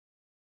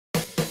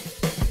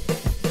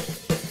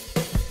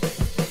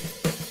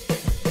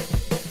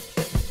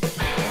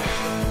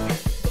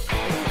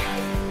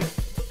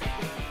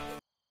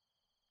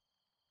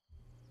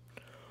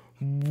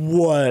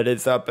What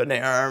is up in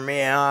the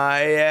army?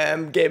 I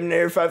am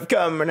Inator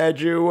coming at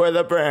you with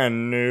a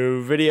brand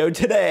new video.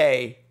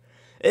 Today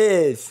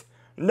is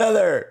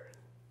another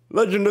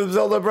Legend of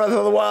Zelda Breath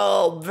of the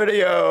Wild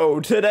video.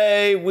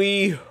 Today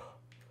we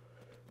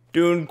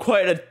doing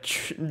quite a,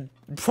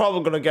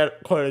 probably gonna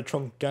get quite a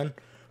chunk done.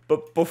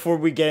 But before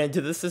we get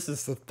into this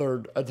is the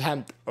third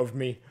attempt of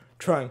me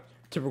trying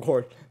to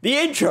record the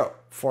intro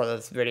for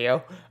this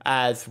video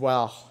as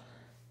well.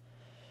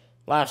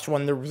 Last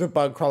one, there was a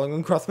bug crawling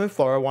across my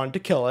floor. I wanted to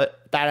kill it.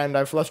 That and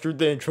I flustered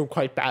the intro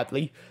quite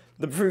badly.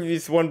 The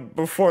previous one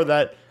before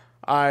that,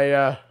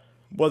 I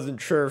wasn't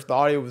sure if the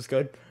audio was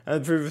good.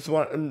 And the previous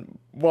one,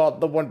 well,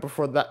 the one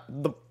before that,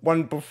 the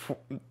one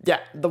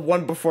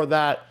before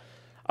that,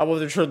 I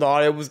wasn't sure the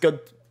audio was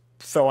good.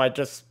 So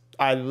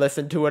I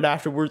listened to it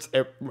afterwards.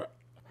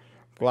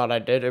 Glad I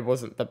did. It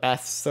wasn't the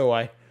best, so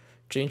I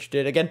changed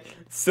it again.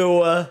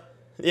 So,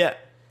 yeah.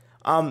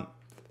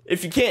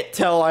 If you can't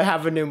tell, I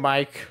have a new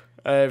mic.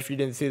 If you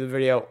didn't see the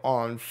video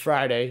on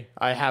Friday,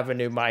 I have a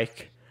new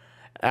mic.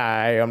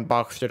 I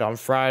unboxed it on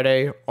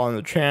Friday on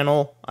the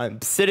channel.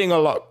 I'm sitting a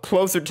lot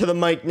closer to the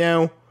mic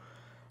now.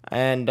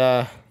 And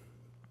I'm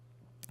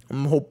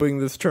hoping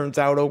this turns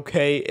out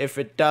okay. If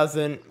it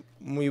doesn't,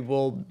 we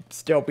will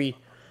still be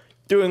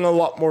doing a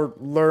lot more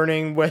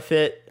learning with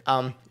it.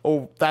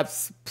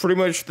 That's pretty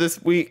much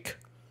this week.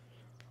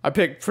 I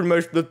picked pretty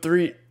much the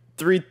three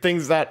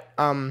things that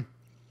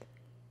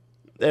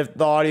if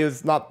the audio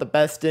is not the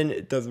best in,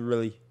 it doesn't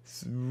really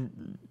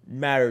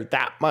matter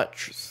that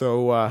much.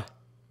 So,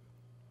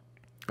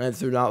 and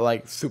they're not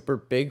like super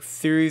big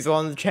series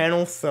on the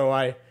channel. So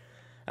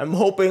I'm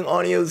hoping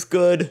audio's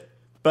good,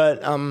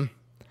 but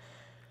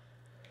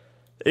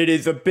it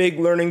is a big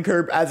learning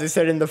curve, as I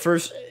said in the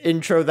first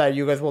intro that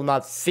you guys will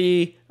not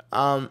see.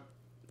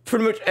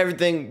 Pretty much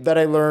everything that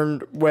I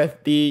learned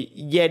with the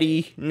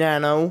Yeti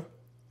Nano,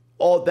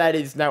 all that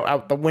is now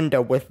out the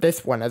window with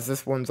this one, as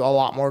this one's a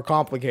lot more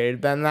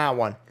complicated than that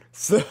one.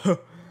 So,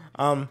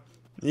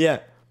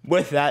 yeah,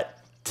 with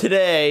that,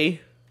 today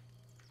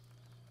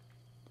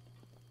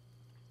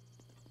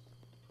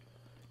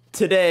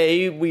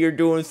we are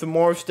doing some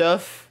more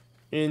stuff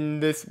in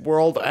this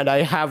world, and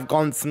I have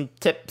gotten some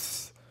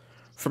tips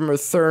from a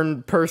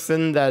certain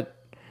person that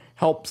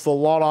helps a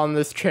lot on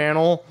this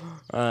channel.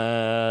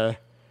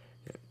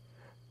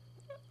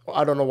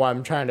 I don't know why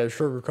I'm trying to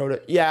sugarcoat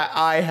it. Yeah,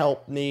 I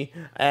helped me,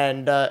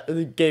 and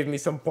it gave me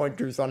some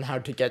pointers on how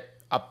to get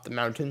up the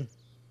mountain.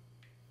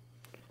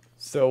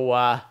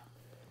 So,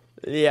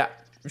 yeah,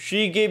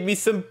 she gave me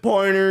some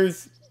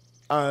pointers.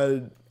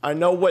 I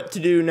know what to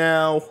do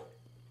now.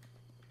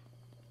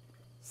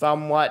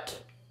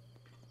 Somewhat.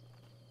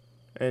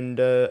 And,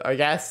 I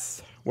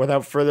guess,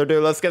 without further ado,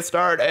 let's get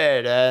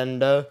started,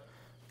 and,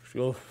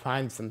 we'll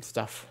find some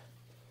stuff.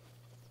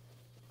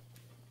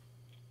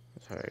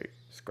 Sorry.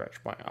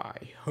 Scratch my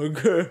eye.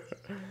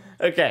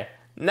 Okay,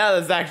 now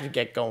let's actually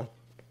get going.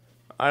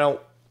 I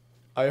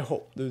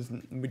hope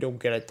we don't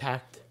get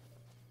attacked.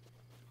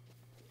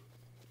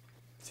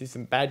 See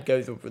some bad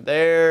guys over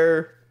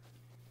there.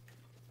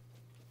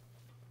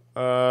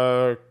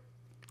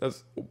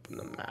 Let's open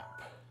the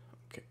map.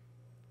 Okay.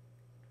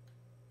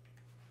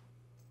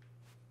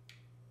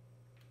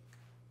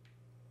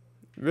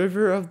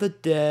 River of the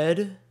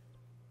Dead.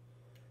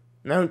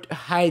 Mount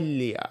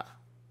Hylia.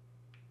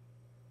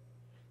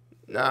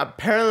 Now,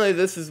 apparently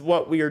this is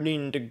what we are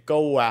needing to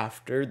go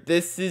after.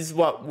 This is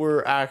what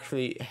we're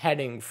actually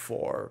heading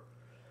for.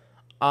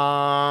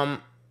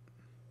 What's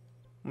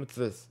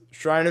this?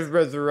 Shrine of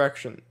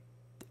Resurrection.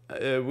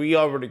 We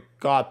already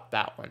got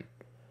that one.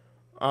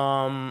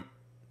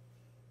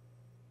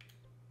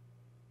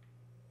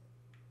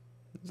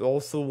 There's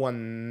also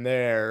one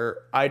there.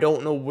 I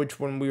don't know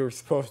which one we were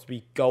supposed to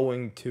be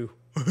going to.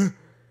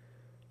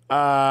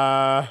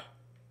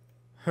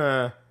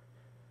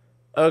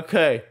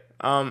 Okay.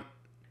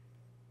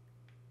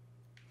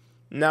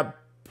 Now,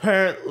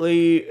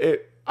 apparently,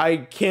 I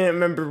can't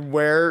remember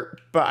where,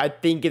 but I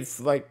think it's,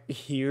 like,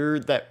 here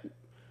that,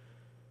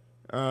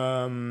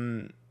 I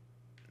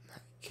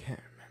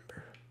can't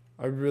remember.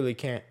 I really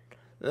can't.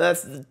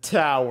 That's the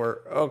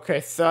tower.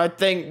 Okay, so I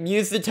think,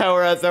 use the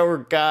tower as our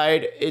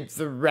guide. It's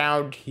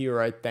around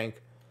here, I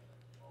think.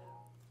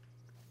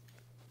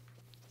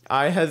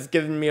 Has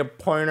given me a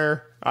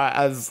pointer,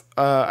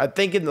 I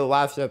think in the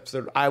last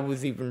episode, I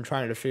was even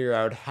trying to figure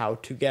out how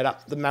to get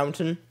up the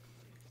mountain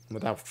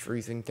without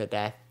freezing to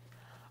death.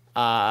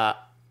 I'm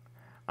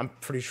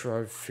pretty sure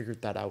I've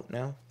figured that out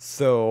now.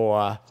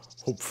 So,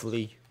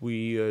 hopefully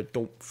we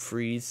don't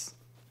freeze.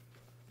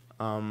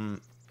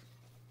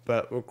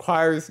 But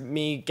requires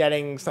me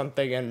getting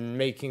something and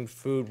making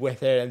food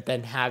with it, and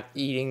then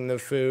eating the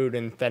food,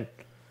 and then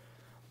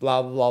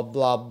blah, blah,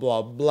 blah,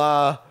 blah,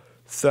 blah.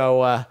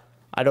 So,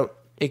 I don't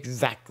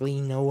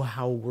exactly know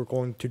how we're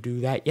going to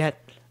do that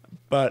yet.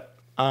 But,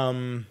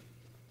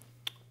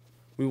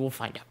 we will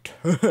find out.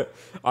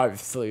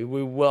 Obviously,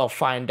 we will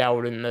find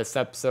out in this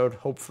episode.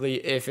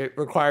 Hopefully, if it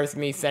requires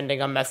me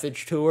sending a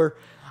message to her,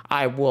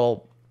 I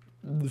will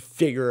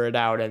figure it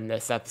out in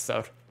this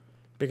episode.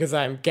 Because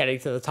I'm getting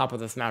to the top of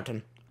this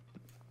mountain.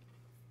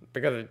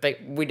 because I think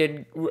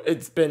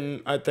it's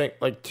been, I think,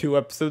 like 2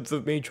 episodes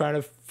of me trying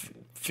to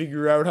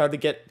figure out how to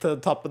get to the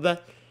top of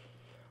that.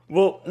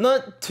 Well,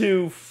 not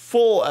 2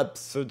 full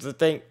episodes, I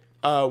think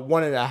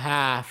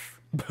 1.5.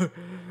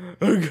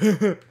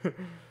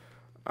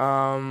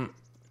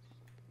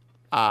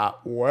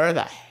 Where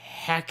the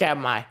heck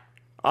am I?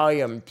 I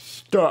am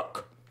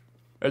stuck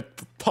at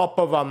the top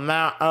of a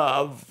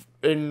mountain,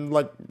 in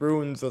like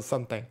ruins or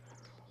something.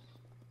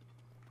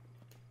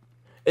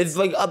 It's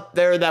like up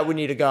there that we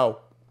need to go.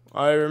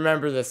 I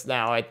remember this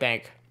now, I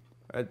think.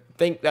 I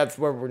think that's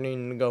where we're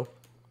needing to go.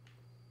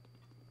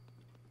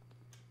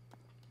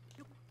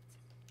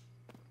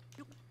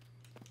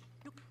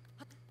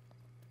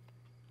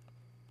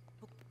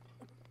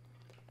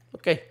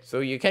 Okay, so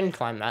you can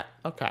climb that.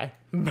 Okay.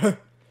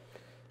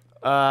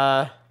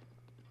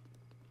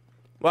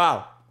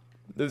 Wow.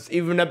 There's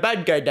even a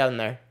bad guy down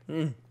there.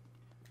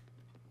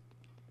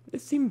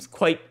 This seems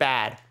quite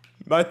bad.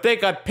 I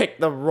think I picked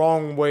the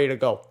wrong way to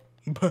go.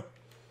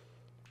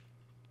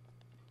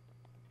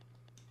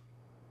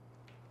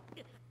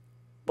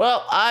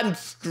 Well, I'm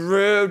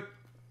screwed.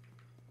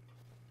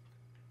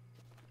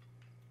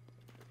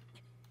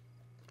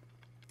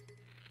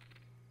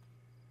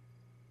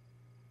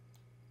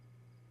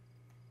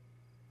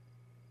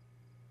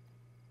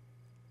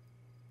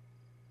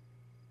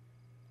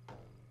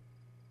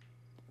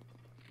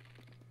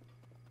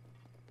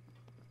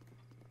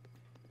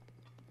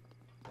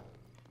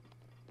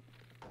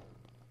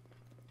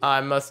 I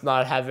must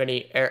not have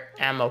any air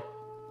ammo.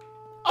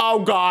 Oh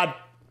God.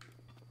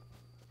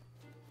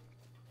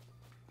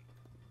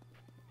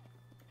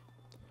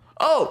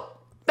 Oh,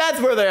 that's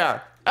where they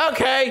are.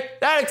 Okay,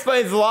 that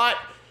explains a lot.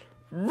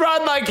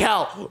 Run like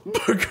hell.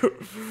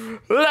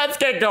 Let's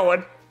get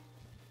going.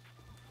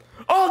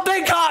 Oh,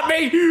 they caught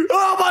me.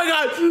 Oh my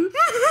God.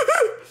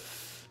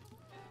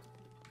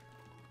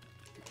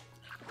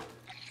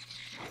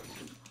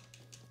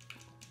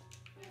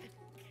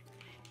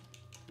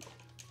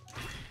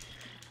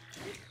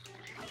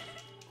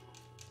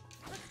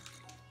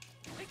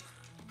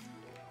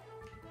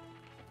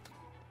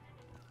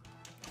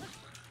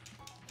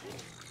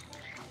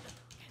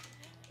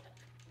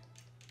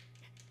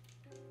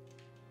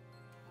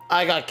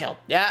 I got killed.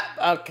 Yeah,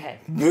 okay.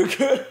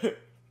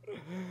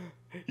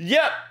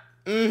 Yep.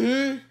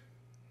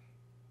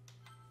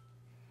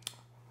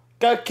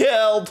 Got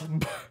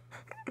killed.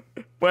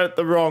 Went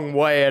the wrong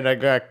way and I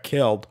got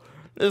killed.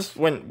 This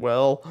went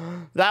well.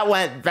 That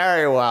went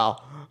very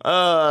well.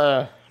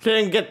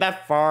 Didn't get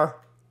that far.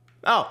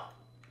 Oh.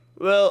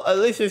 Well, at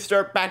least we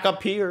start back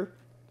up here.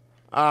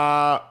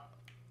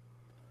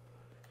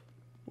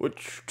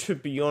 Which, to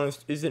be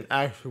honest, isn't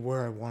actually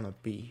where I want to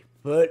be.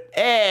 But,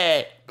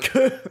 hey!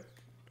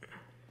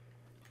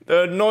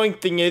 The annoying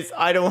thing is,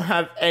 I don't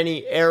have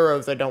any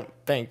arrows, I don't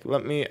think.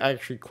 Let me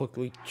actually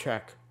quickly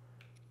check.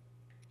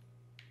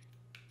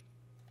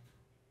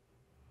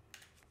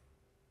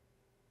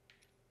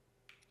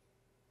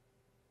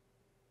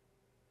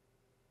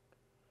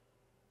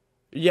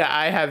 Yeah,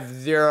 I have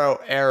 0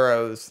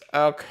 arrows.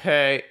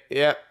 Okay,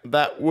 yep,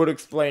 that would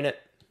explain it.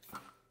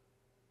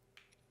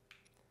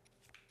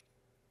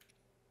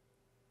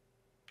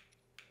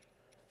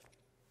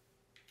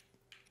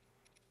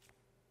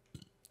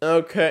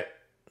 Okay.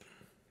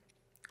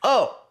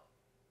 Oh!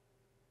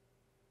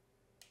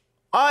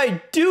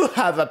 I do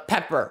have a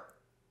pepper!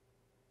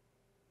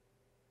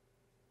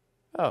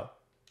 Oh.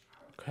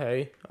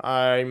 Okay.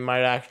 I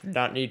might actually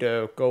not need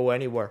to go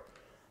anywhere.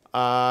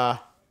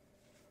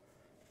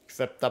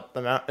 Except up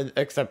the mountain,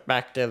 except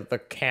back to the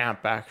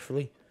camp,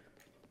 actually.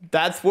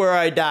 That's where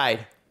I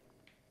died.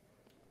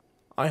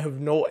 I have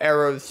no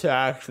arrows to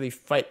actually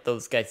fight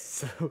those guys,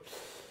 so...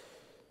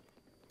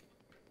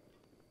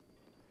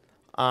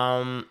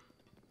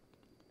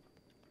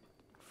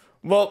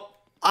 Well,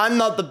 I'm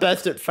not the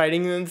best at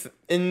fighting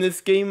in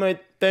this game,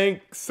 I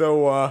think,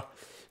 so,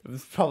 it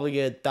was probably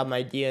a dumb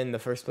idea in the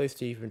first place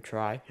to even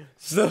try.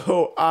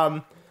 So,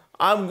 I'm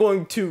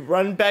going to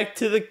run back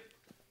to the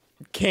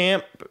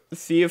camp,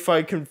 see if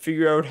I can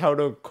figure out how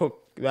to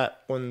cook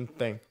that one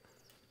thing.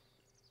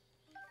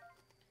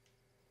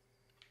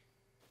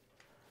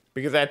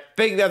 Because I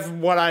think that's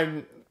what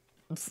I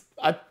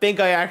think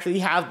I actually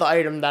have the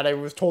item that I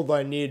was told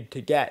I needed to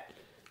get.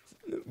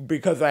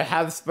 Because I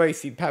have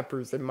spicy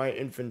peppers in my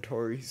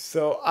inventory.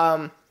 So,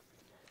 oh,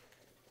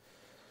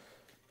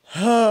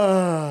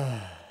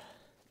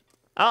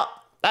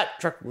 that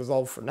truck was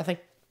all for nothing.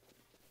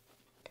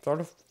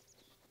 Sort of.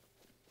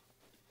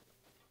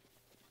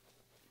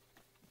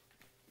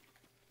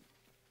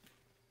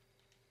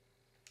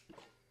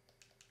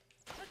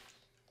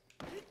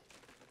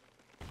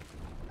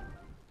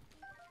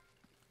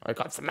 I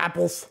got some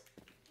apples.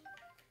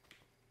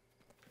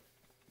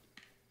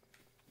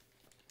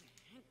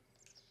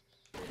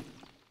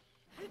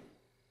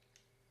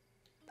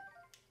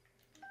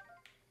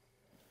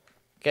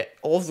 Okay,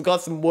 also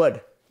got some wood.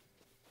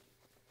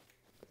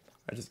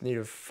 I just need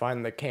to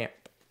find the camp.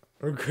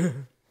 Okay.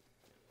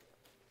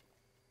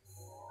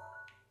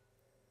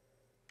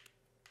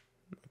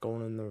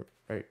 Going in the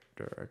right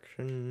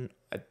direction.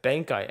 I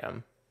think I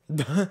am.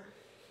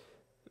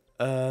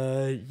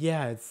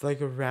 Yeah, it's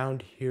like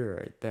around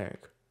here, I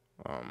think.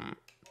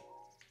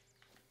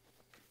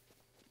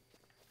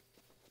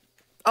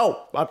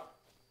 Oh, I'm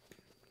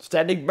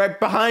standing right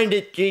behind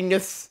it,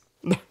 genius.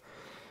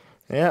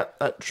 Yeah,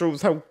 that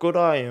shows how good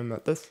I am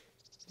at this.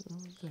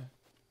 What was that?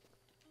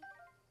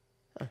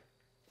 Huh.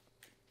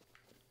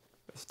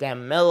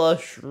 Stamella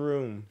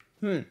shroom.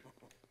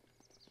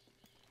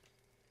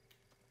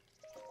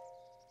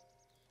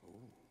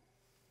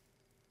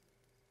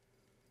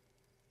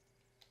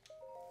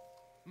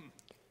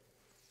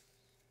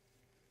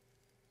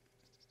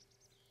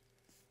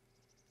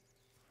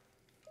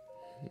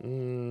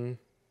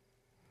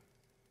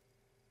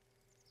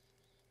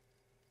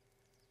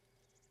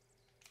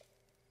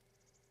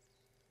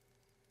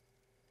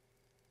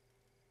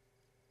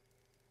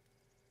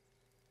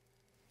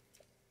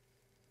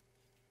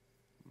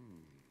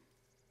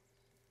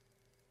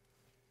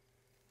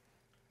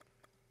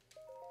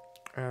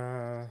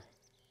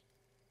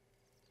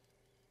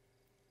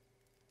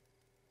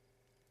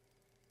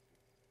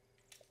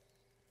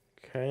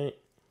 Okay.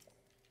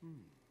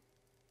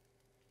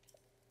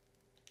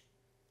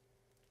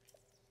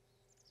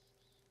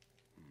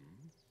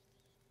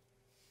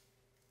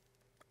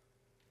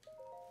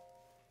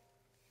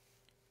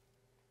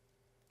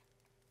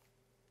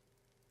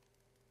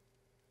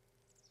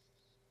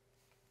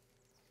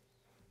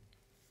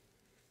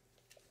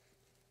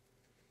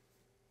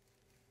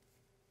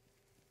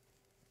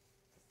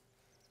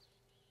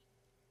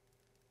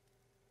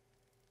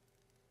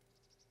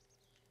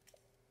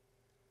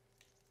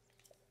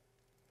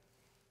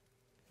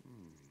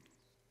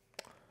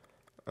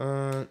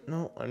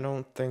 No, I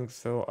don't think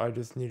so. I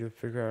just need to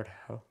figure out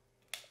how.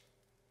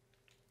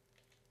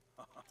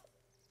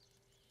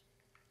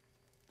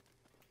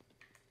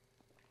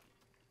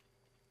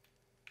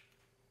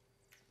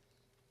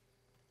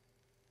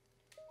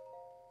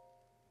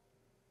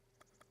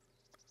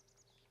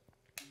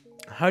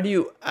 How do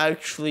you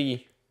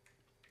actually...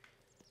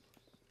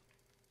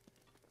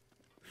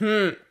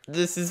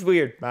 This is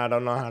weird. I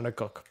don't know how to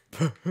cook.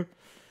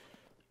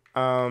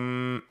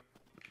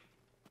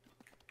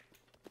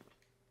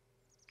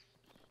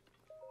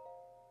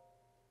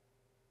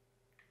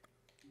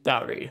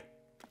 Diary.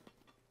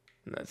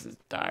 This is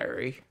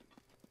diary.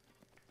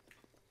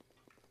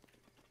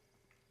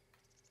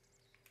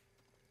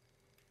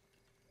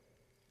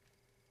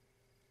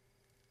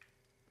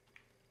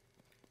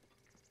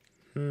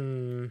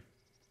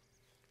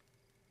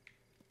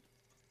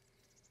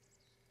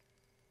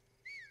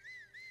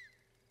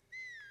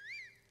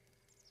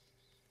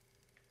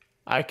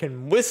 I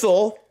can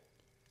whistle.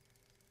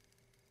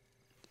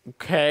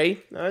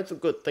 Okay, that's a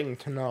good thing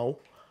to know.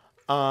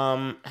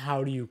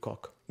 How do you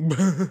cook?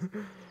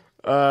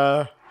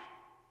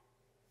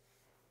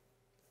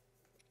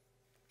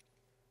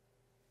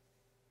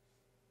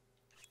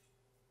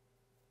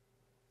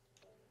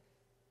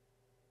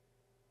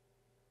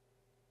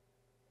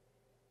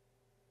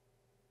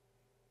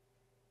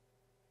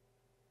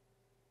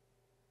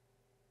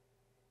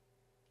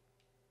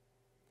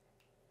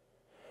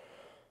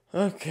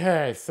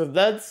 Okay, so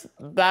that's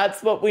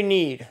what we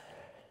need.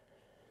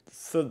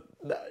 So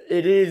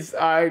it is,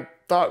 I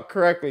thought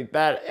correctly,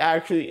 that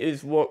actually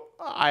is what,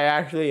 I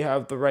actually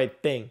have the right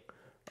thing.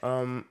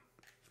 Okay,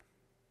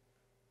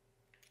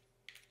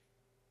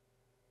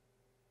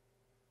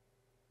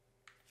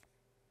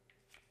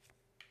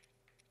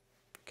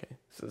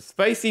 so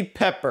spicy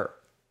pepper.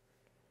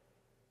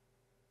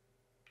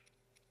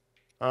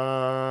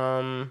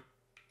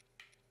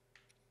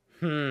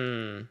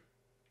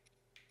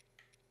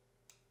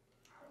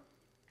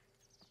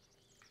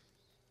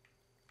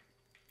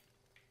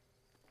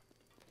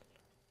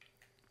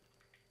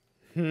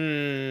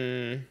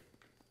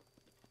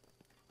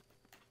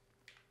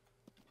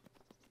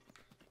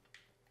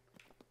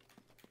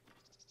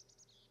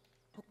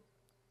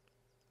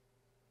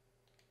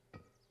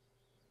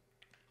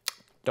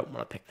 Don't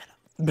want to pick that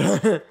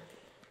up.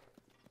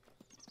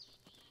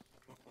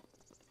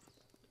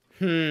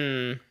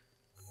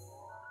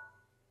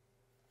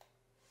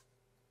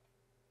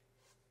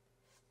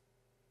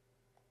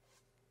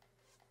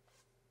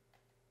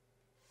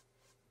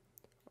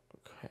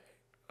 Okay.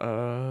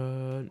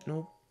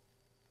 Nope.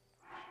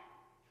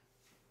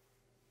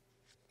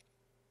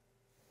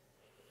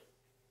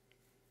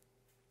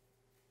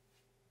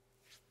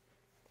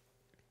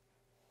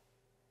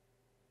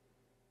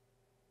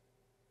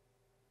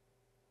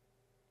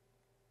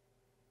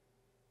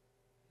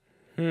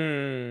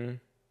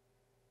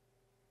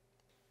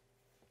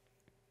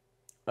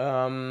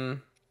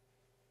 Um.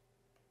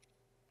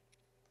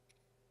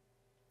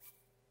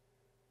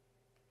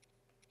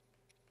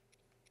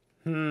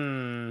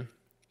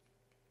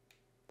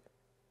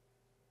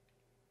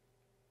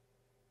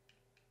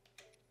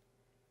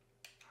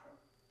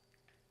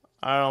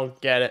 I don't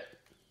get it.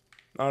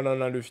 I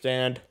don't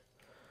understand.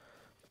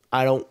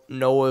 I don't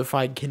know if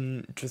I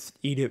can just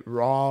eat it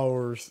raw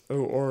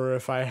or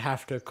if I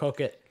have to cook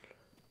it.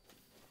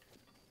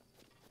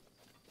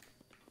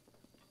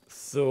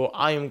 So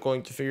I am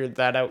going to figure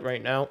that out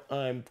right now.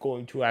 I'm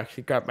going to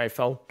actually grab my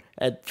phone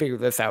and figure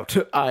this out.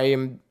 I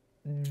am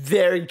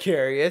very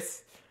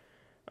curious.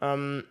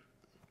 As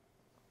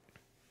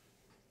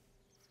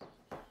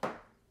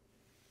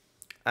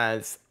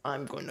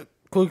I'm going to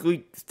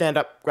quickly stand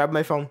up, grab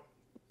my phone,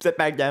 sit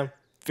back down,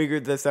 figure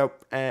this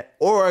out,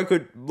 or I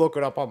could look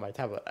it up on my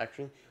tablet,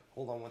 actually.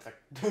 Hold on 1 second.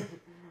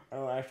 I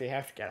don't actually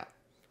have to get up.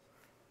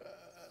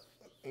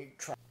 Let me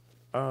try.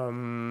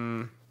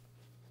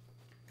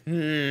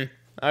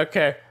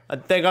 Okay. I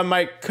think I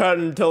might cut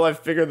until I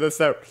figure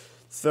this out.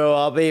 So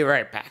I'll be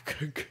right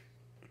back.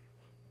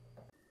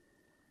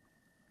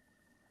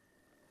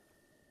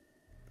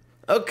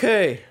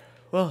 Okay.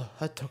 Well,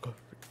 that took a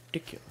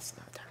ridiculous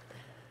amount of time.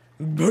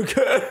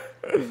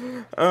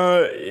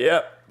 Okay.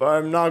 Yep,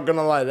 I'm not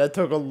gonna lie, that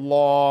took a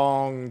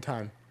long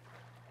time.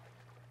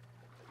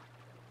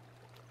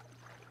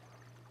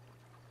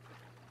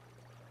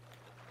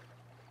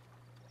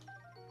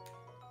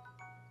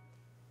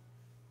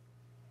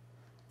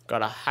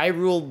 Got a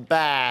Hyrule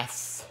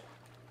Bass.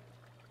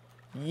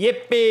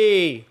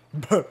 Yippee!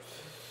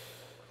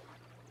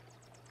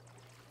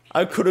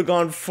 I could have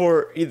gone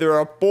for either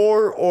a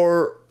boar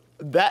or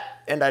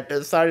that, and I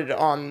decided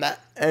on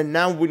that. And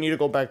now we need to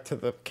go back to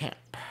the camp.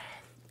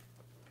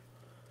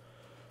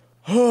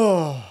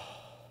 Oh,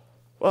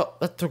 well,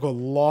 that took a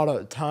lot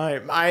of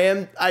time.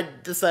 I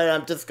decided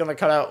I'm just gonna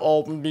cut out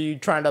all me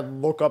trying to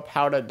look up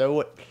how to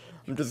do it.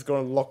 I'm just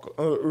gonna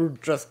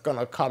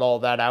cut all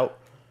that out.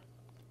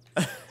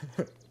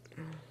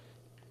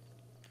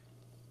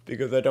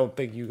 Because I don't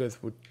think you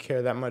guys would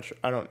care that much.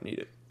 I don't need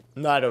it.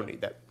 No, I don't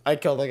need that. I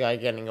killed the guy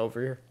getting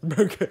over here.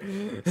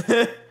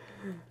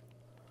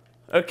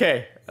 Okay.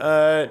 Okay,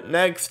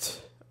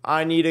 next,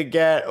 I need to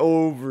get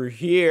over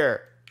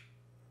here.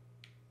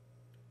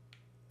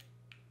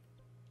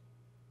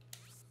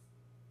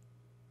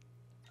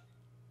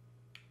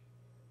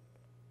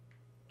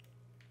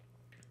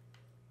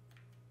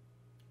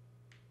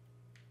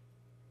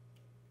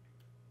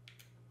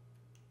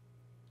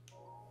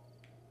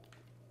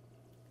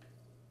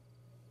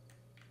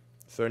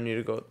 So I need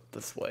to go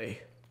this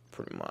way,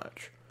 pretty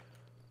much.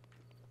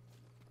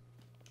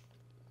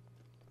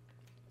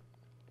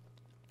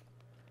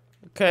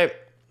 Okay.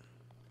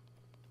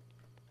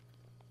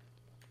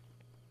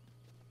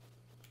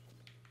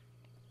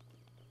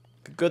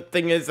 The good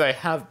thing is I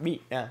have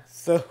meat now,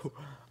 so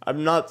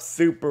I'm not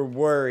super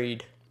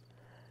worried.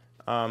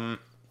 I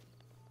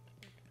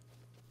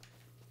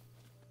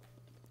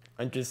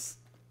just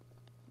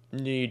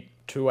need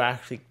to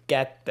actually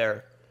get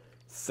there.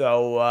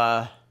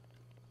 So,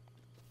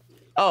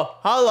 oh,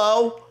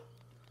 hello!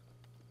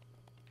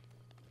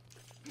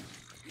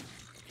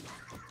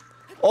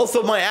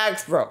 Also, my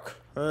axe broke.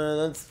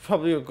 That's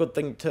probably a good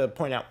thing to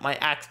point out. My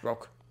axe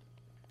broke.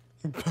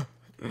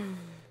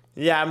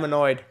 Yeah, I'm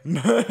annoyed.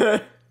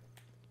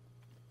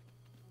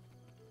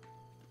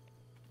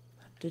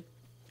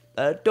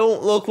 That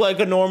don't look like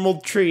a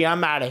normal tree.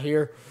 I'm out of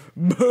here.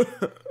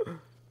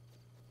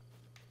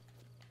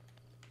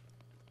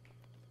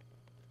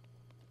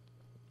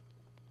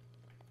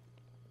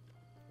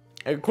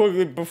 And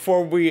quickly,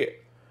 before we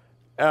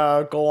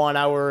go on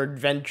our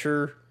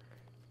adventure,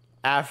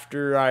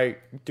 after I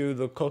do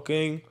the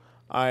cooking,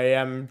 I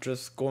am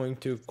just going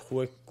to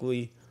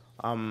quickly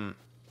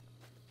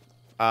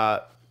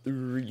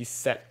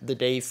reset the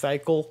day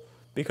cycle,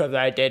 because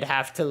I did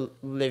have to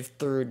live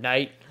through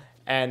night,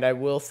 and I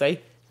will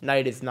say,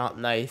 night is not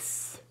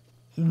nice.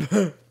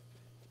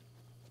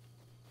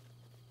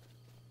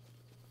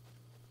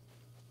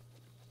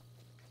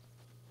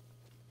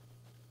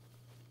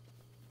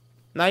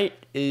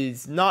 Night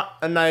is not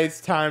a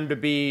nice time to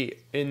be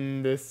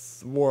in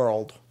this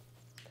world.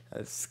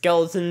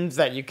 Skeletons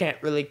that you can't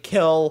really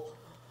kill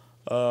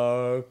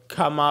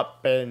come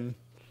up and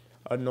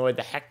annoy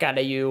the heck out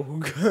of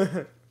you.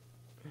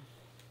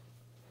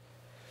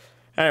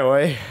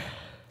 Anyway,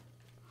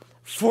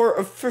 for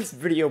a first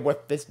video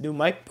with this new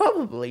mic,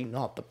 probably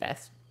not the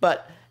best,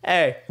 but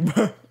hey.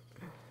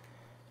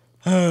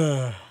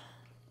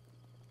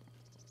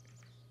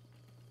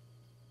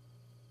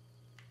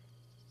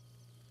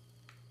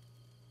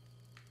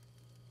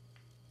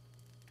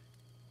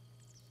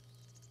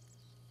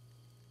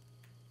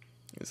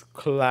 It's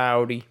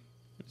cloudy.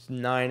 It's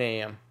 9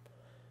 a.m.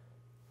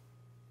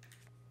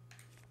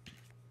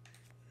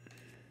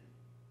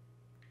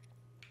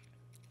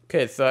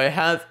 Okay, so I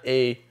have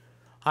a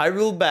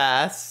Hyrule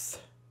Bass.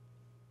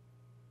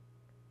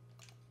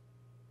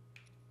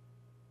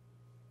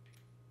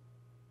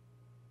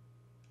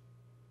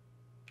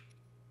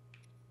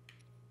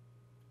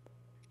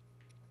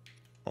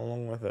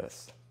 Along with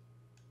this.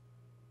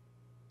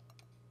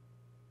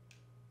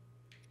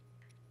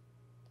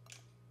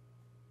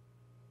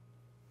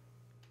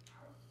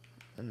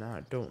 And now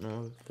I don't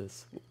know if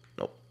this...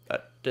 Nope,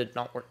 that did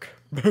not work.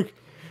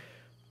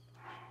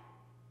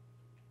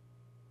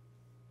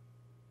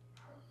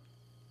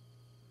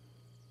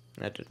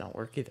 That did not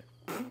work either.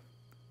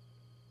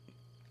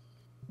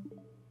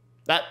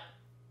 That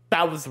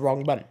was the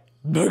wrong button.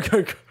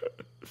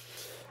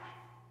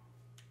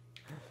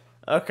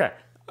 Okay.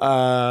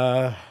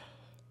 I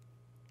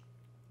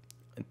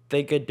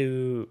think I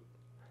do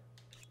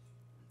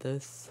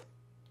this,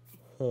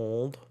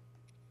 hold,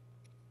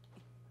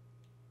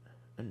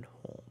 and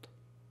hold.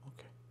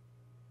 Okay.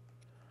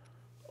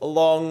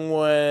 Along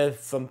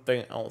with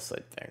something else, I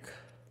think.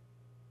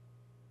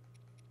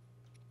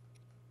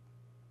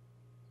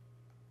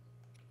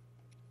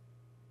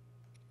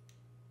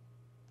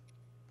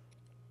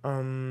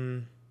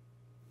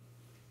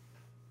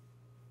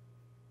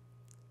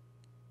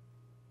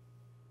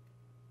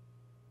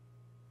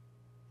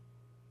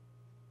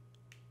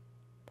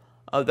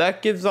 Oh,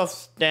 that gives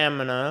us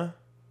stamina.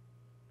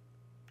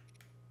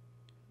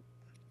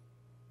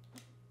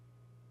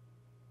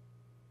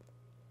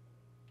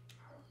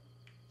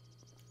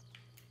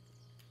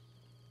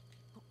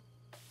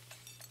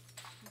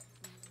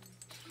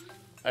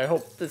 I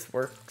hope this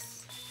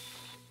works.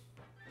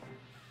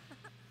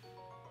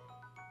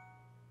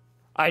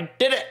 I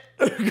did it!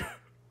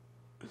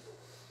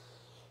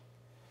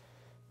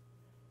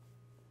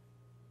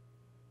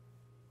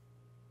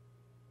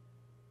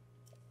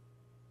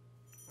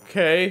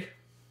 Okay.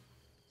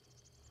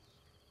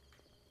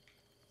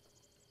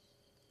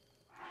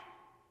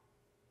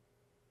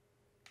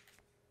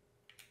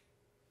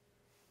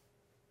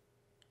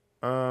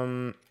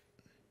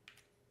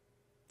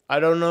 I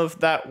don't know if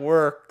that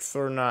works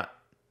or not.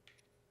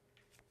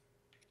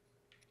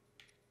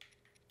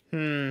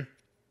 I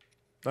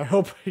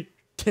hope I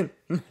didn't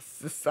mess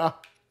this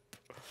up.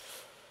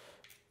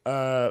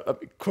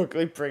 Let me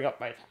quickly bring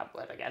up my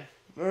tablet again.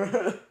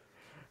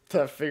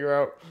 To figure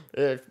out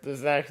if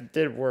this actually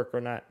did work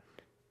or not.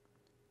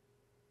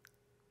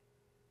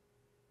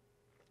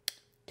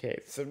 Okay,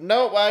 so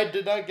no, I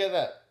did not get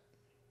that.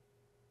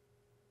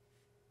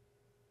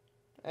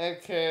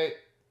 Okay.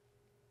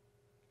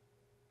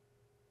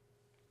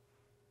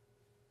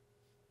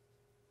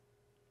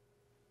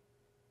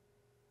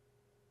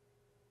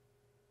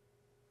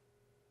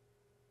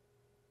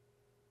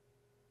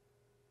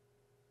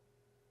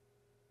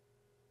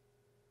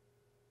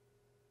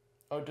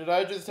 Oh, did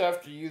I just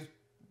have to use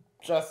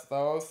just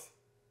those?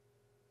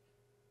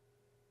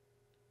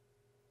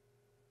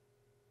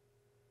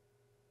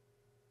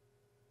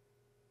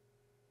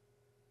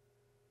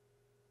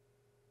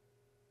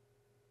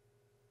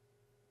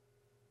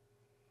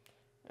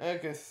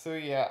 Okay, so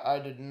yeah, I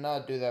did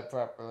not do that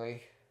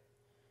properly.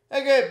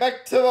 Okay,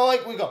 back to the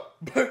lake we go.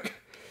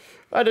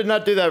 I did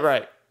not do that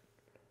right.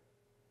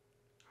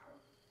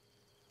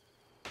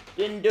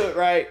 Didn't do it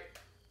right.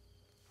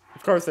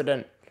 Of course I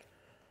didn't.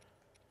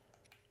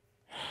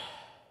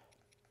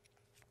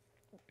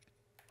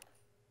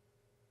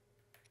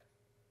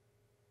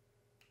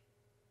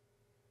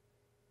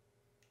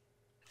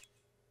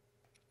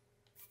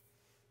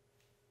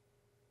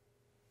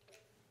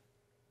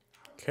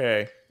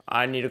 Okay,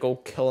 I need to go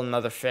kill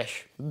another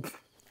fish.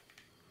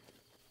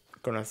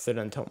 Gonna sit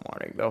until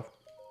morning though.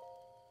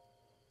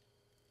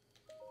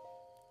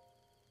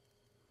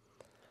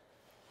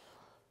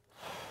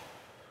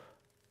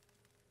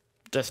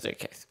 Just in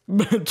case.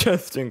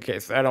 Just in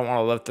case. I don't want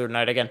to live through the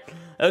night again.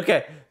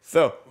 Okay,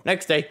 so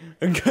next day.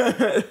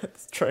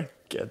 Let's try and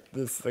get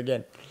this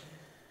again.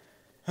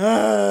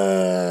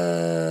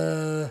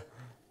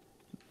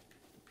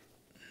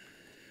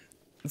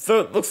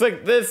 So it looks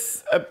like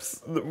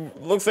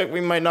looks like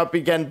we might not be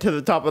getting to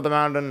the top of the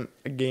mountain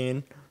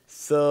again.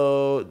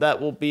 So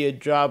that will be a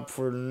job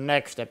for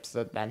next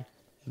episode then.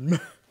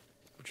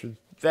 Which is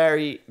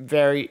very,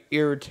 very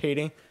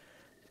irritating.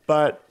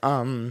 But,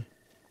 so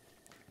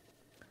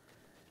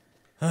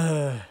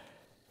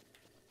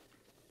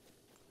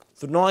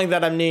knowing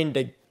that I'm needing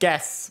to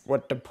guess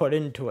what to put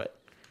into it.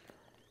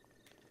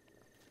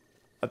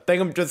 I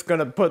think I'm just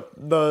gonna put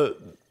the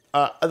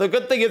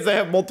good thing is I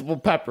have multiple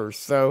peppers,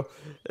 so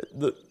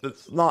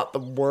it's not the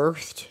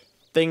worst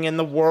thing in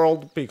the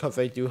world because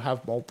I do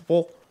have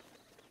multiple.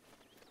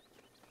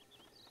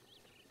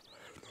 I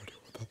have no idea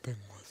what that thing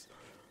was.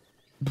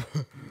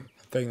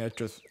 The thing that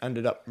just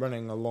ended up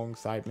running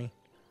alongside me.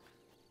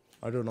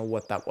 I don't know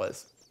what that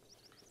was.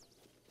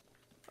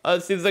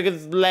 It seems like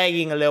it's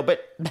lagging a little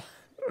bit.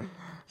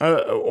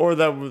 Or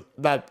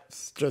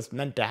that's just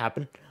meant to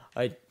happen.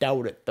 I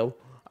doubt it though.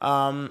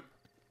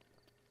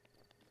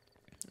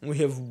 We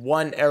have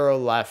one arrow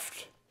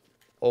left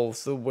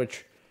also,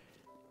 which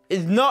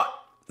is not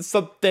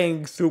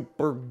something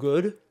super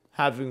good,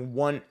 having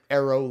one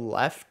arrow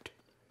left.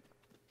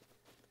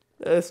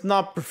 It's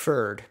not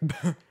preferred.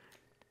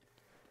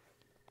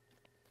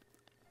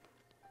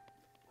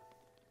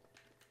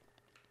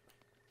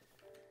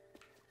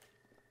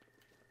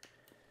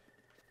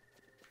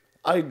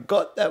 I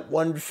got that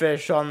one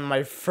fish on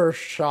my first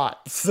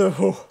shot, so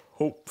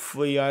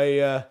hopefully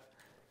I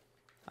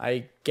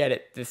get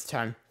it this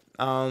time.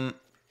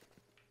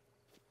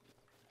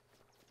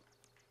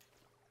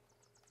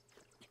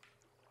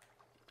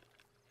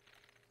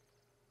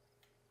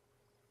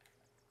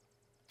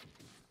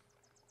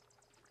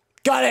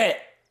 Got it!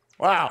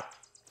 Wow,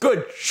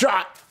 good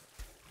shot!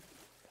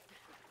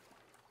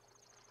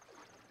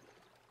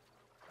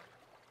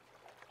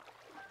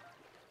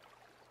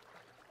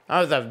 That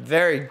was a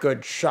very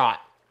good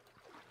shot.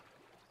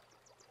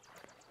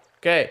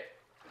 Okay.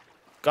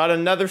 Got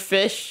another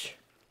fish.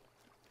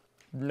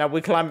 Now we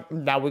climb.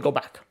 Now we go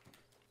back.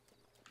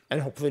 And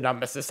hopefully not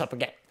mess this up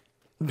again.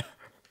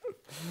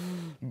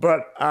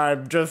 But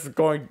I'm just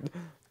going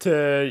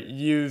to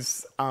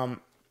use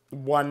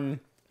one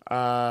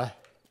I'm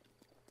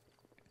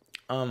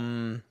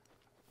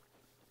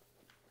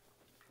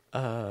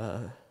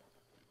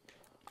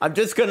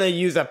just gonna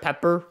use a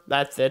pepper,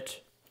 that's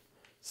it.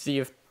 See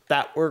if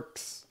that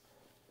works.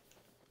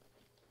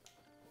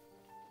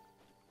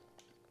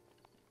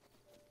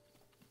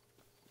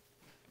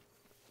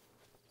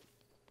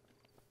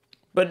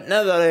 But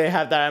now that I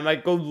have that, I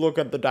might go look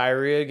at the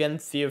diary again,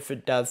 see if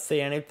it does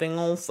say anything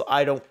else.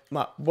 I don't,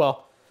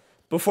 well,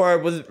 before I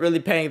wasn't really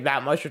paying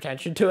that much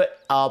attention to it.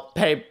 I'll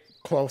pay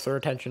closer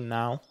attention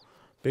now,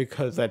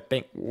 because I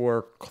think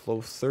we're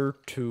closer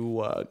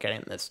to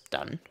getting this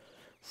done.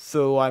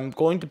 So I'm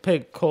going to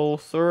pay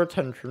closer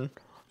attention,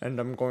 and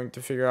I'm going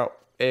to figure out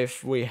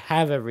if we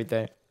have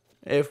everything.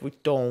 If we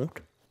don't,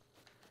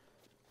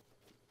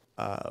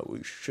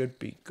 we should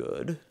be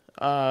good.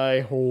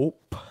 I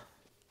hope.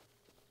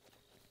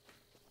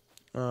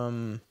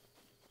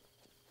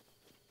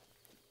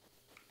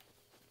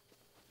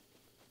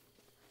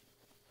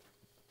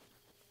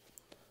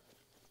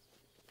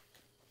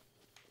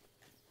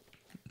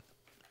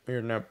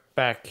 We're now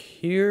back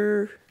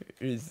here. It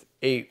is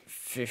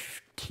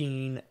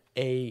 8:15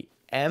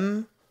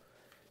 a.m.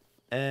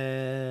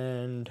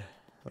 And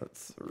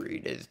let's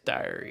read his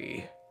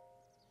diary.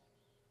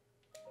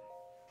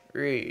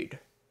 Read.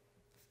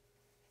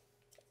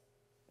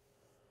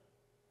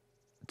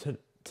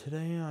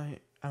 Today I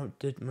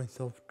outdid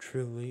myself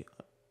truly.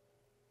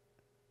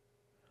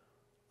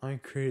 I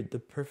created the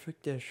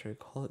perfect dish. I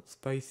call it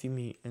spicy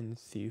meat and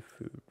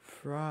seafood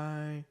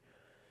fry.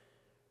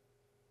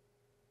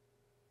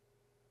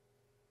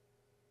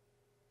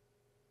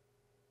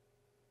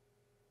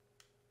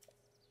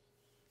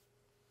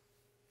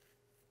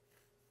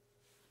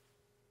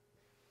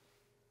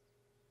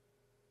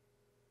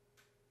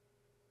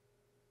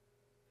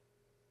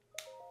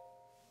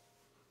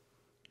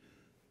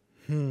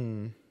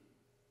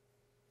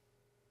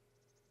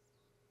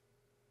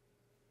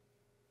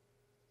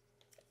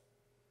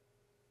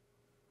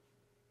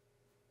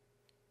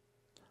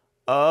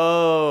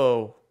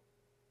 Oh.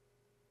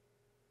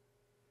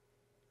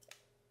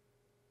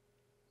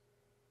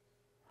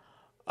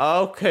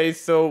 Okay,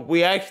 so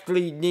we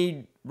actually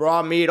need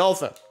raw meat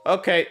also.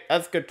 Okay,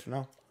 that's good to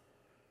know.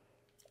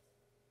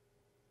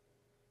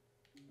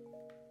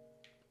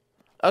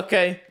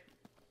 Okay.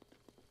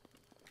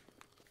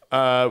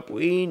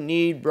 We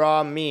need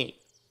raw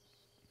meat.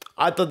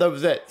 I thought that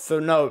was it. So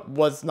no, it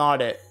was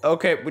not it.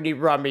 Okay, we need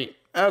raw meat.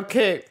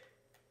 Okay.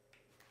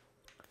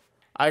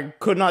 I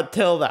could not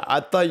tell that. I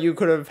thought you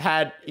could have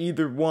had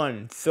either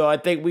one. So I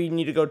think we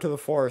need to go to the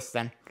forest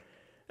then.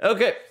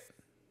 Okay.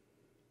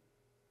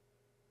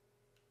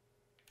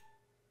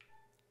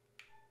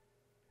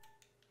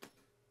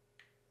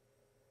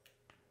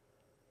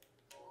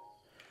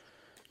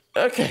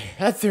 Okay,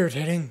 that's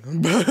irritating.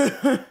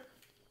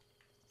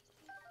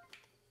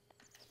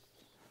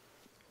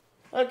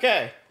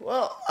 Okay,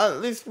 well,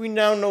 at least we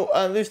now know,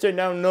 at least I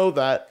now know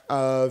that,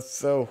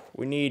 so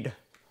we need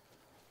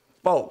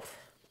both.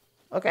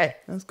 Okay,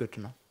 that's good to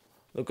know.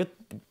 Look at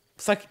the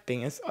second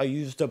thing is, I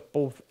used up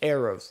both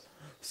arrows.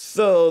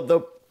 So,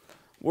 the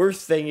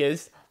worst thing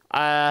is,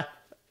 I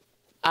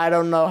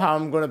don't know how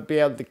I'm gonna be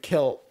able to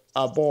kill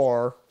a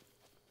boar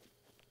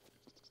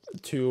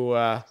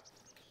to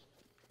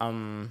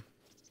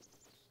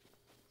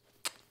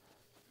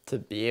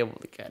be able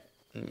to get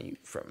meat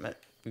from it,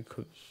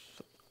 because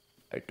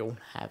I don't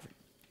have an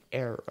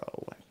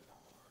arrow anymore.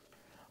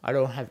 I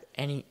don't have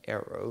any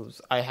arrows.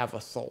 I have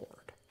a sword.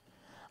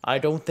 I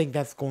don't think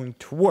that's going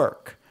to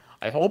work.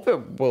 I hope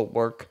it will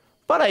work,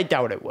 but I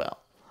doubt it will.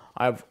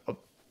 I have a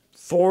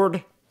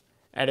sword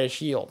and a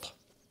shield.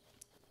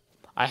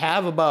 I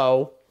have a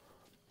bow,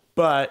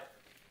 but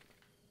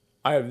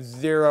I have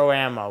 0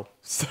 ammo.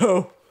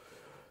 So,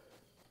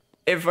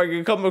 if I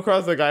can come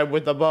across a guy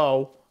with a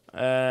bow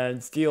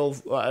and steal,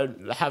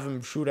 have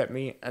him shoot at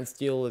me and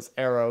steal his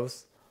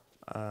arrows,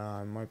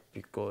 might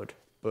be good,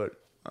 but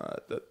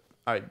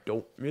I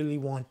don't really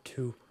want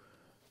to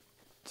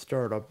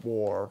start a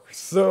war,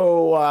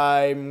 so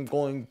I'm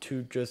going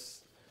to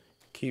just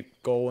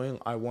keep going.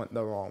 I went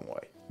the wrong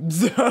way.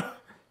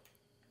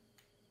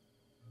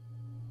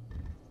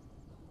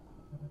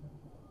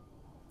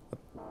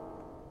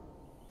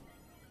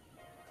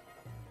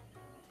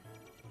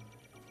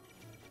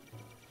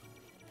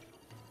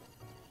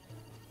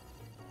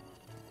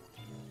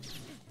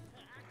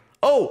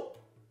 Oh!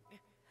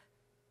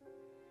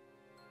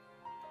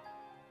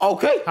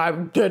 Okay, I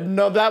didn't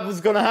know that was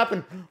gonna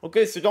happen.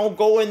 Okay, so don't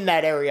go in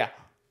that area.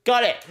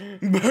 Got it.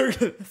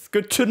 It's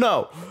good to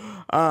know.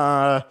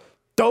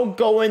 Don't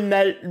go in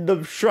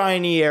the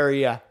shiny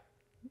area.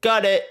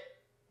 Got it.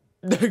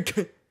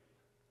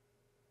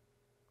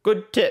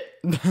 Good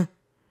tip.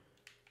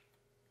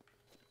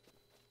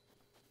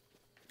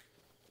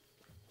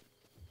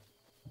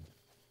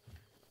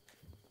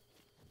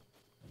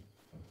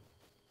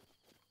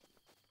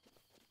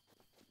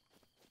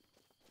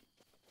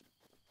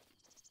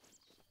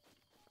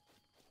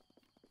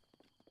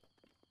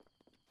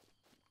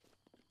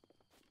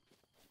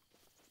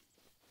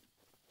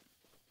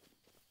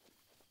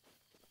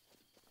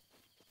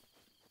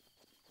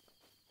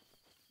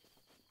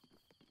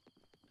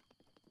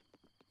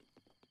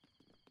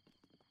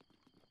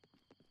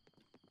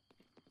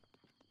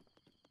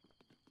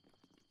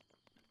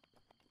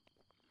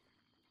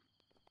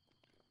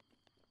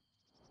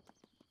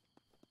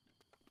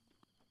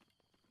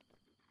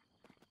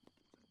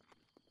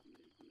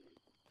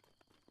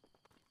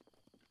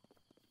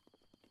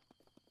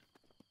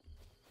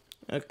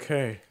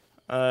 Okay.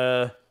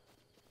 This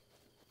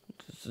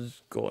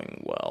is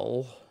going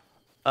well.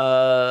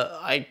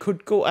 I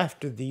could go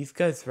after these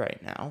guys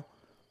right now.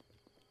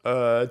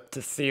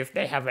 To see if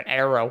they have an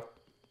arrow.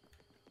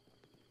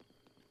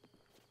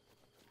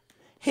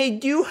 Hey,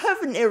 do you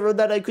have an arrow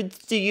that I could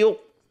steal?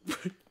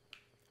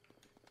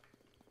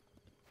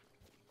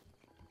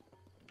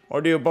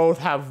 Or do you both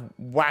have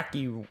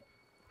wacky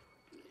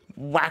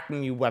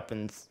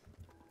weapons?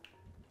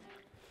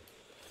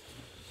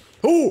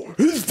 Oh,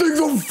 his thing's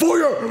on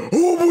fire!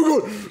 Oh my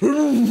god!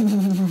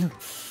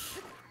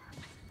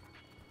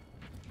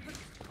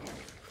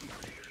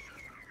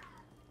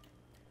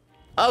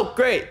 Oh,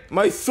 great!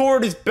 My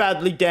sword is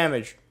badly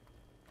damaged.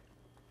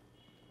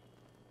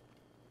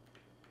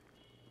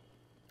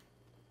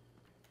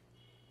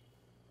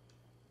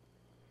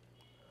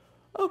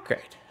 Oh,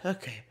 great.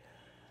 Okay.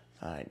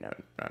 I know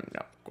I'm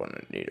not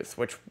gonna need to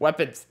switch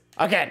weapons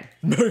again.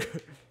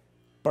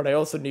 But I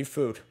also need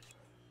food.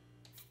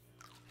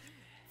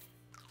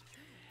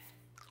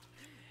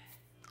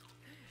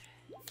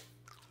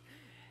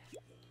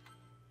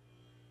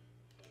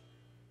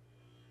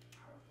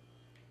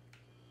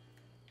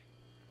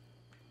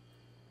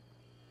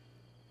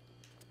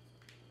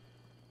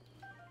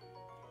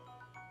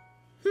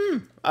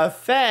 A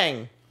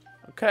fang.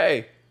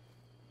 Okay.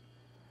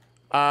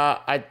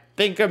 I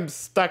think I'm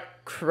stuck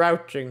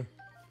crouching.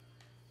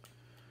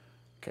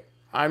 Okay.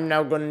 I'm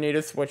now gonna need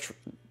to switch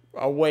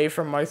away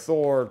from my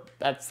sword.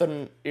 That's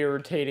an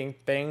irritating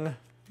thing.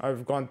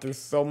 I've gone through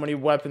so many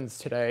weapons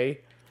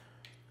today.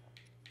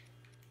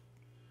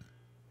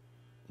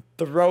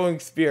 Throwing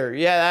spear.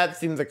 Yeah, that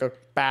seems like a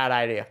bad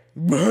idea.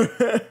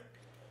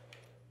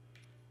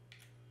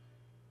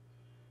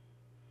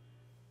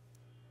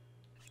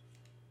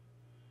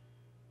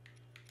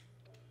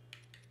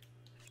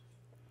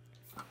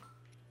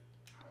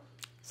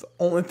 It's the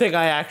only thing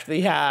I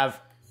actually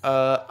have.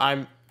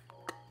 I'm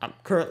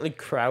currently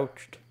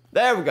crouched.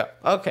 There we go.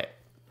 Okay.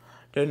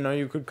 Didn't know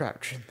you could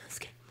crouch in this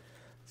game.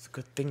 It's a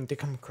good thing to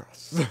come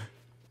across.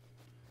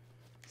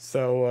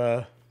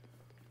 So,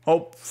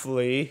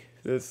 hopefully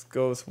this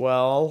goes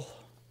well.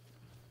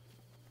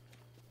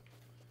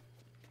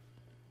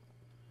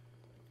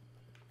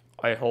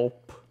 I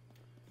hope.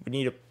 We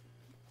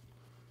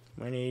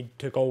need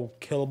to go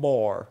kill a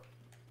boar.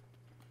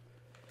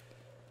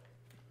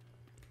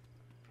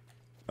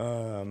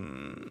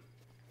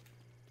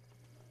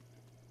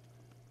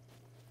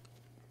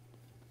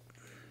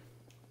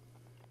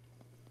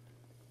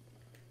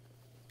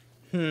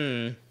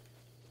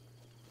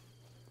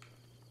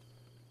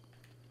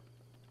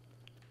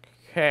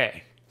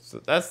 Okay, so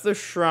that's the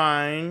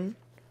shrine.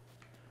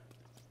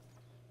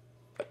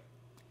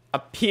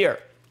 Up here.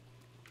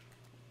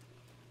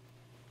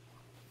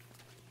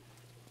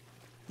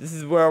 This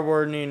is where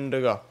we're needing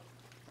to go.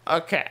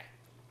 Okay.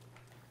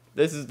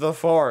 This is the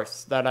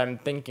forest that I'm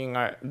thinking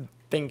I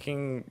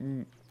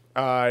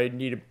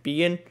need to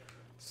be in.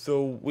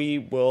 So we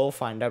will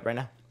find out right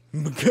now.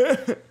 Is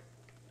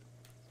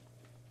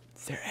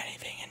there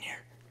anything in here?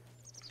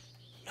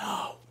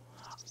 No.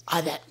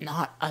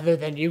 Not other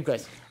than you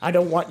guys. I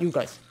don't want you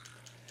guys.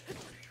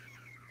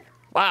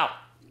 Wow.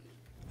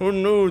 Who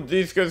knew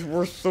these guys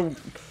were so...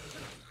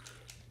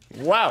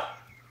 Wow.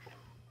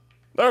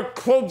 Their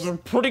clothes are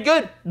pretty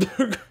good.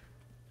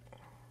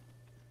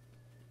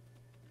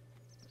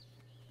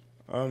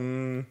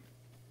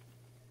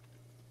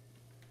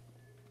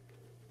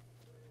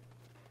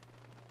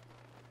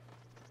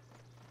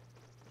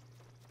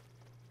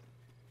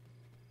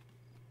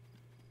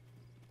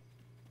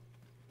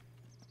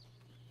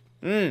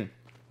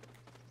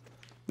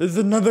 There's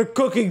another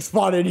cooking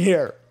spot in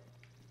here.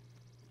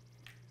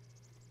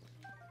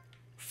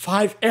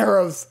 5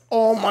 arrows.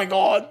 Oh my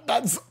god,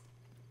 that's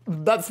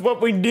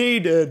what we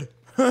needed.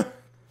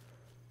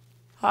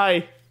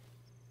 Hi.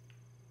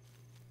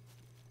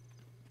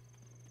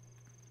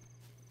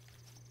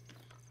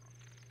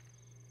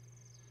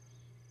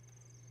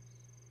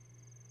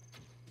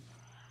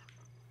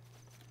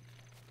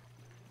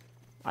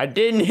 I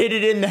didn't hit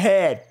it in the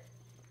head.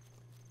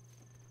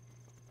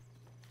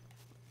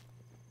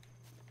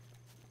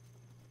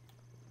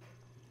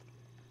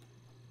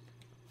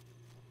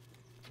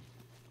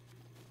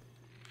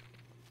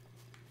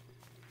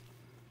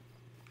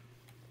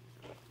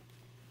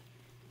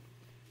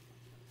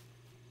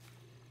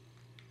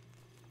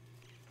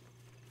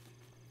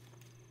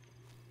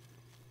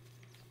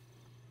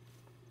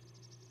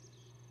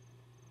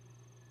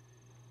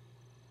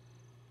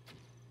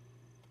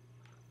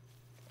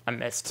 I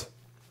missed.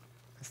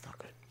 That's not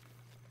good.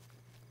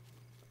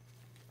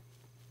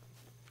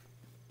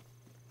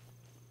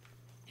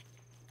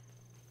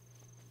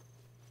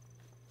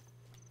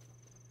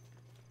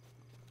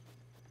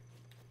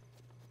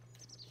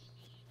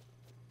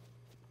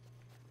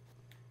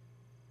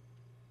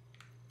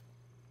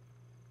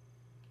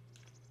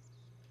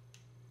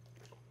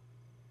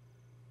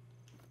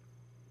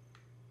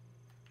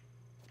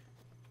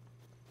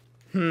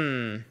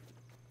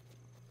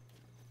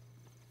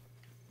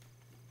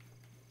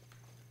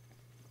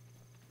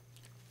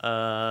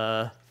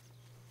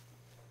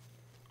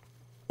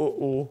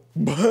 Uh-oh.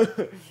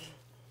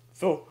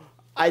 So,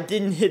 I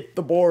didn't hit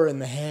the boar in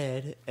the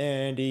head,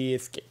 and he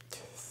escaped.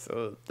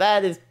 So,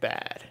 that is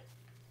bad.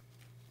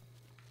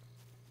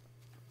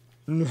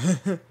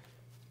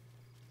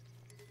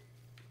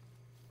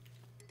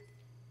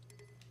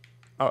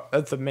 Oh,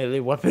 that's a melee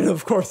weapon.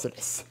 Of course it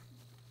is.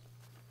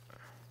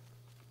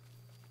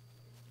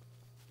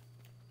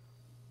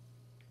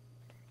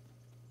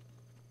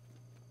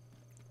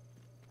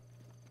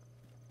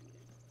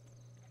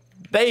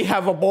 They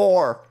have a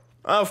boar.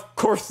 Of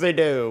course they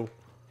do.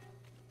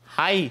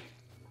 Hi.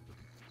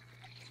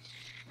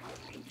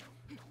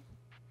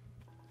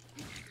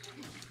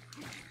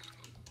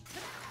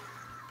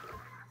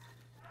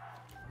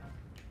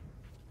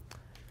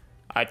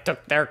 I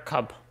took their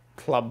club.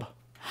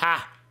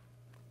 Ha.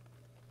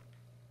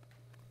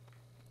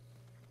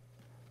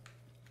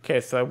 Okay,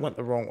 so I went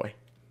the wrong way.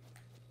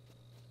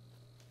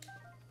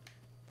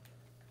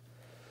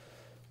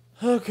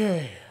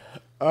 Okay.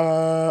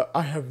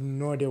 I have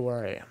no idea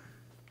where I am.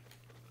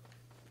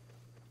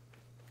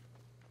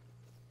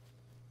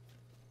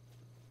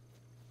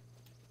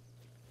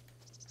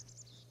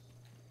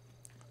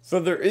 So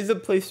there is a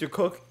place to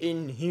cook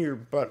in here,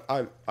 but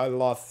I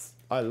lost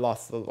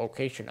the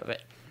location of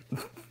it.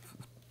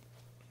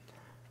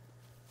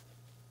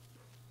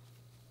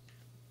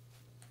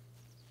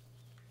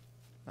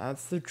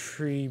 That's the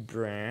tree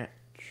branch.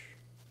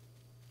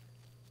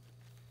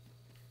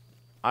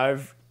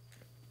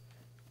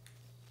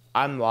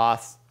 I'm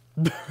lost.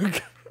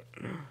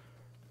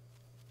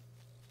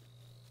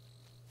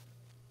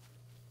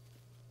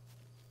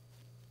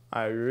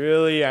 I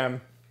really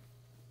am.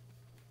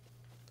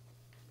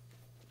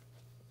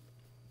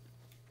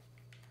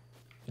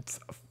 It's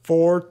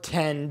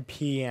 4:10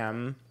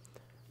 p.m.,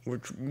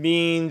 which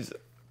means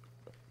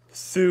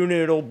soon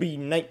it'll be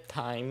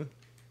nighttime.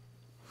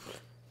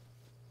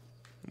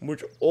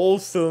 Which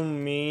also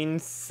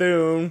means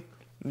soon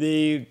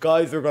the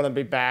guys are gonna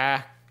be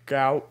back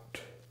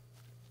out.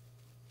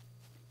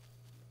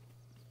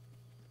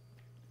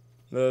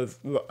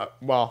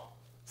 Well,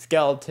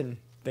 skeleton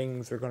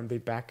things are gonna be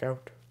back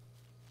out.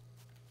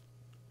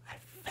 I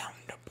found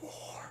a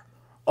boar.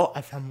 Oh,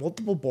 I found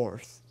multiple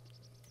boars.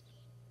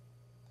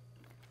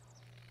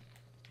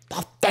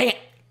 Oh, dang it!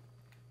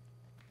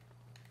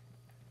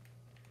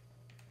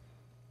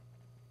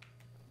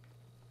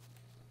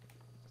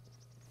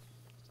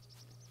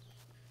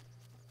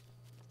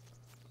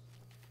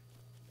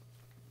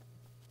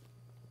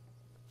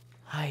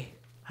 Hi,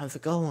 how's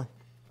it going?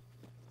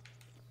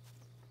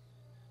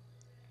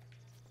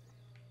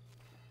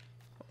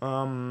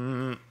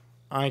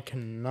 I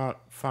cannot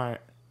find...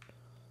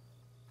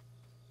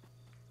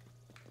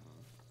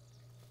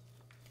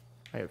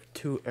 I have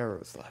 2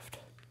 arrows left.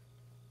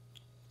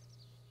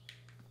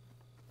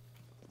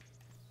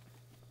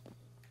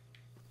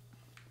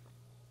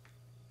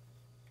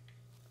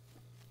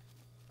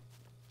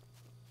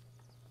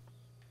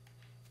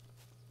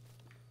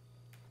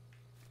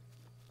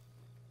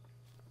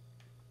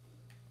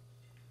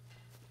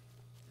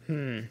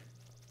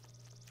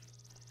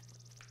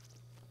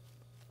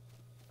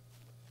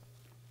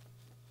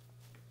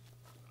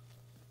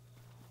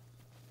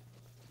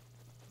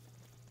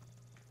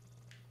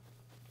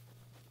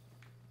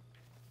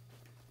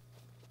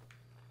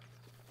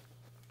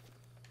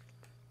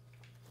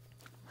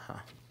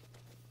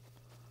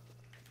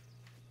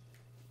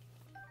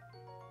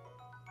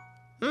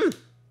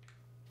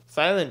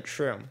 Silent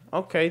shroom.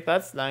 Okay,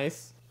 that's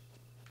nice.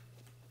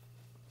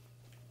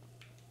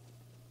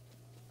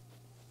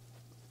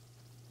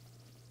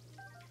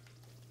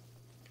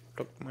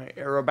 Took my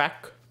arrow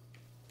back.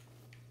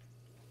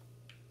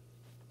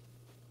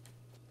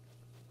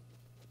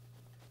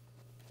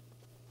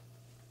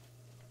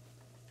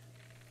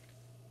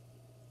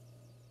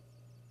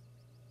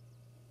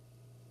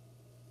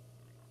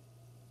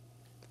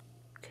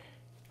 Okay.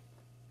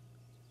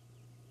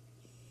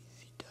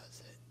 Easy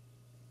does it.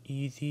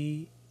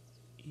 Easy.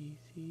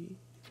 Easy.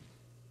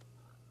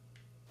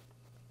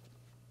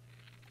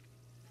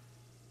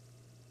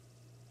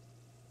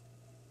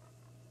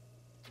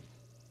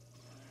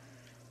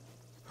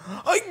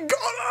 I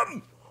got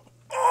him!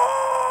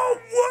 Oh,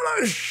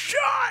 what a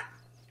shot!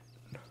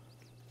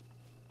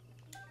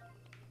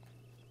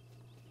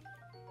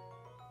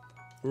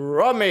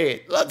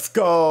 Rummy, let's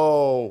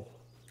go!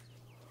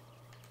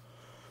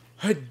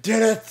 I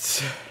did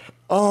it!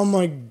 Oh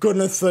my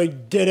goodness, I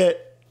did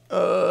it!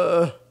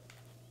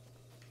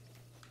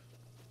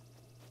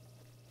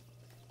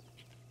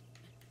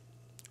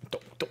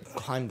 Don't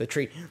climb the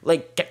tree.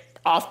 Like, get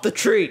off the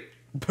tree!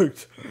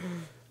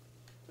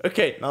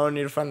 Okay, now I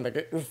need to find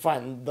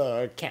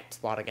the camp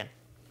spot again.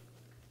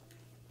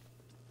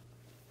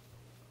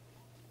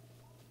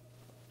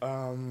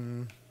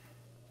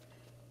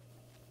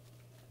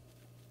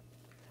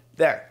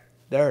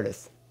 There it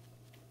is.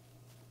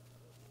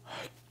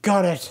 I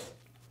got it.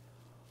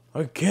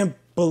 I can't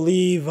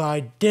believe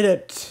I did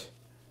it.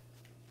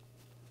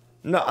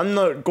 No, I'm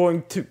not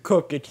going to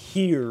cook it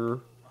here.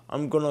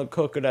 I'm gonna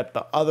cook it at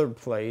the other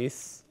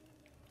place.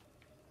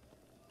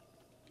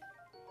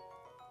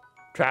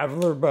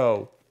 Traveler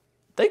bow.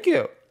 Thank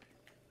you.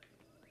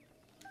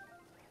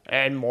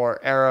 And more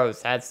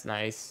arrows. That's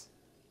nice.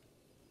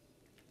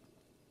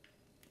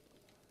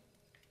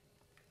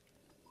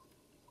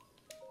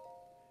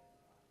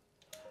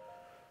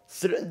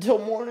 Sit until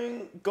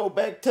morning, go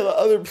back to the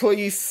other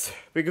place,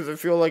 because I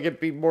feel like it'd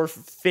be more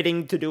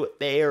fitting to do it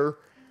there.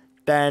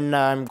 Then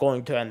I'm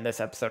going to end this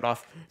episode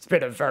off. It's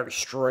been a very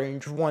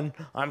strange one.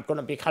 I'm going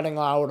to be cutting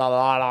out a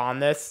lot on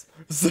this,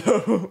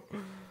 so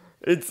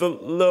it's a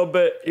little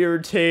bit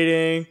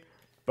irritating,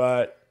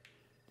 but,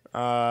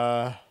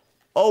 oh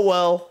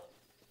well.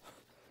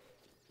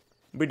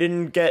 We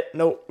didn't get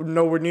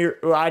nowhere near,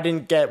 I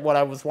didn't get what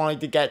I was wanting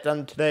to get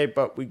done today,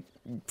 but we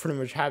pretty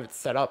much have it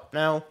set up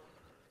now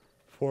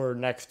for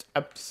next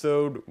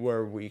episode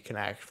where we can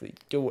actually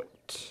do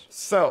it.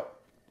 So,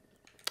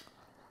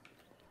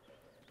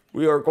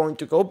 we are going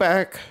to go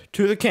back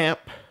to the camp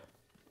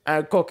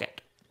and cook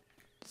it.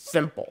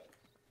 Simple.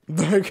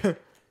 Because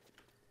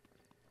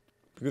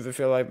I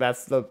feel like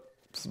that's the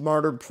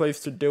smarter place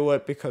to do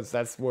it, because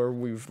that's where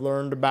we've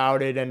learned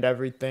about it and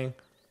everything.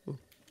 Ooh.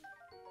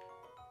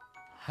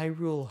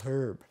 Hyrule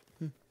herb.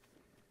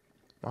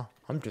 Well,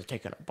 I'm just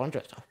taking a bunch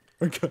of stuff.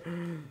 Okay.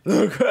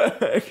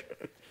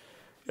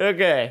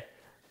 Okay.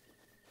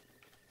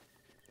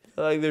 I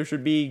feel like there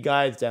should be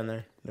guys down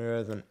there. There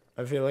isn't.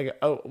 I feel like,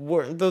 oh,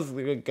 weren't those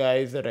the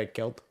guys that I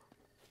killed?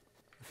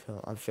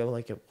 I feel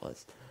like it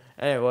was.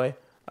 Anyway,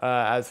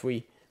 as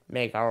we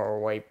make our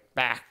way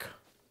back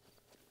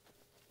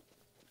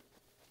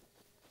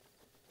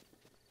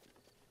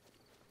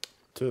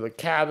to the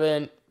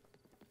cabin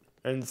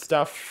and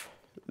stuff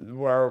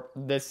where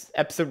this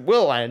episode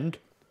will end,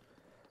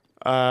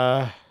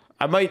 I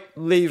might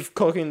leave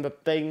cooking the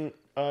thing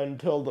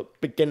until the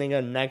beginning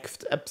of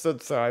next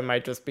episode, so I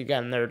might just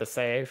begin there to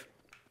save.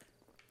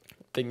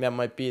 I think that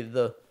might be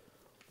the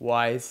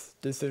wise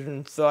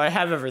decision. So I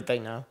have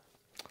everything now.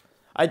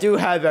 I do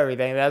have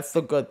everything. That's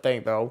the good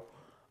thing, though.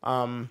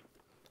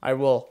 I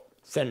will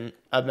send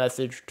a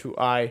message to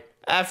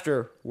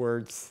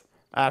afterwards,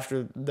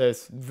 after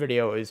this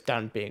video is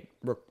done being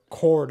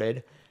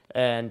recorded,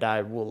 and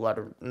I will let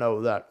her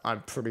know that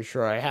I'm pretty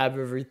sure I have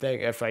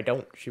everything. If I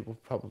don't, she will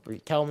probably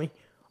tell me.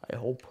 I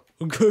hope.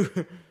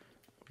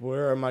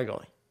 Where am I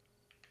going?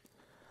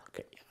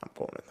 Okay, yeah, I'm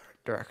going in the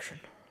right direction.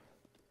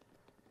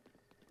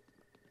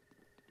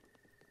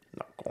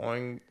 Not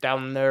going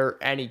down there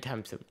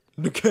anytime soon.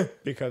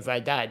 Because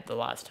I died the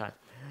last time.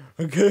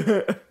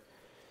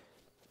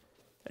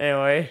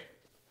 Anyway.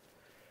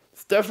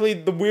 It's definitely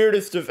the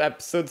weirdest of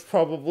episodes,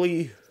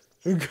 probably.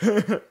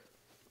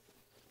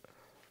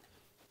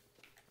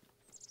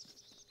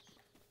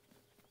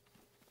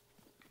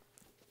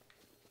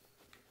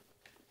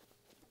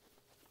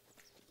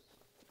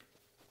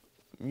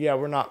 Yeah,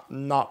 we're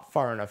not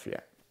far enough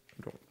yet.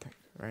 I don't think,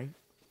 right?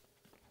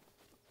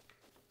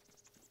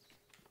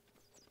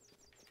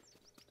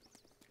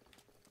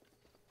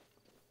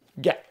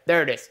 Yeah,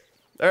 there it is.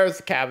 There's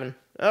the cabin.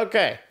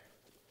 Okay.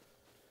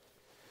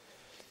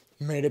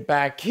 Made it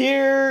back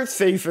here,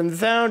 safe and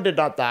sound, did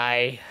not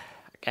die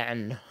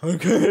again.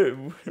 Okay,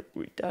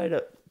 we died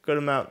a good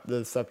amount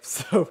this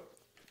episode.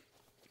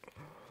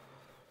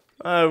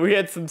 We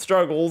had some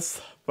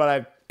struggles, but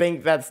I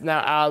think that's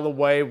now out of the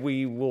way.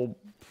 We will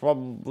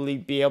probably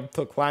be able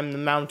to climb the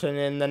mountain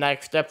in the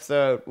next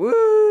episode.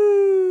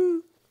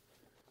 Woo!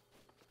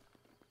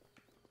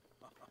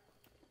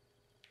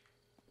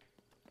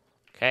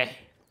 Okay,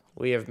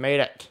 we have made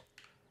it.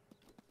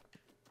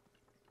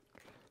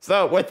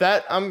 So, with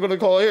that, I'm going to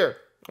call it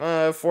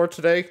here for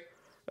today.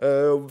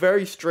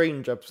 Very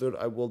strange episode,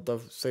 I will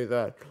definitely say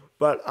that.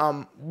 But,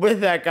 with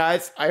that,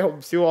 guys, I hope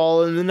to see you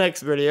all in the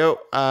next video.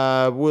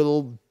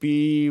 Will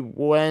be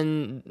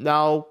when...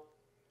 No.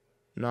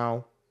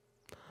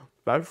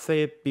 About to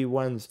say it'd be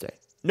Wednesday.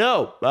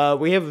 No!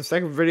 We have a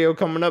second video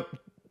coming up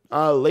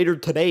later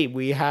today.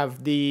 We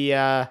have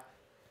the,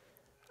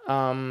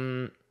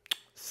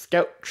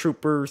 Scout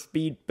Trooper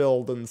speed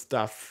build and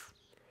stuff.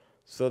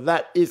 So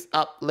that is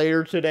up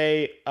later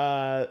today.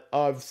 That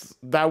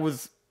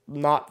was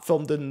not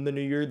filmed in the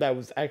new year. That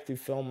was actually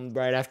filmed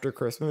right after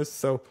Christmas.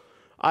 So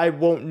I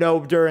won't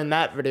know during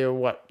that video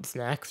what's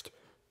next.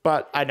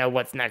 But I know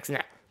what's next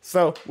now.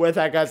 So with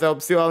that, guys, I hope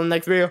to see you all in the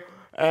next video.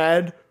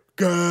 And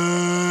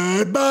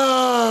goodbye!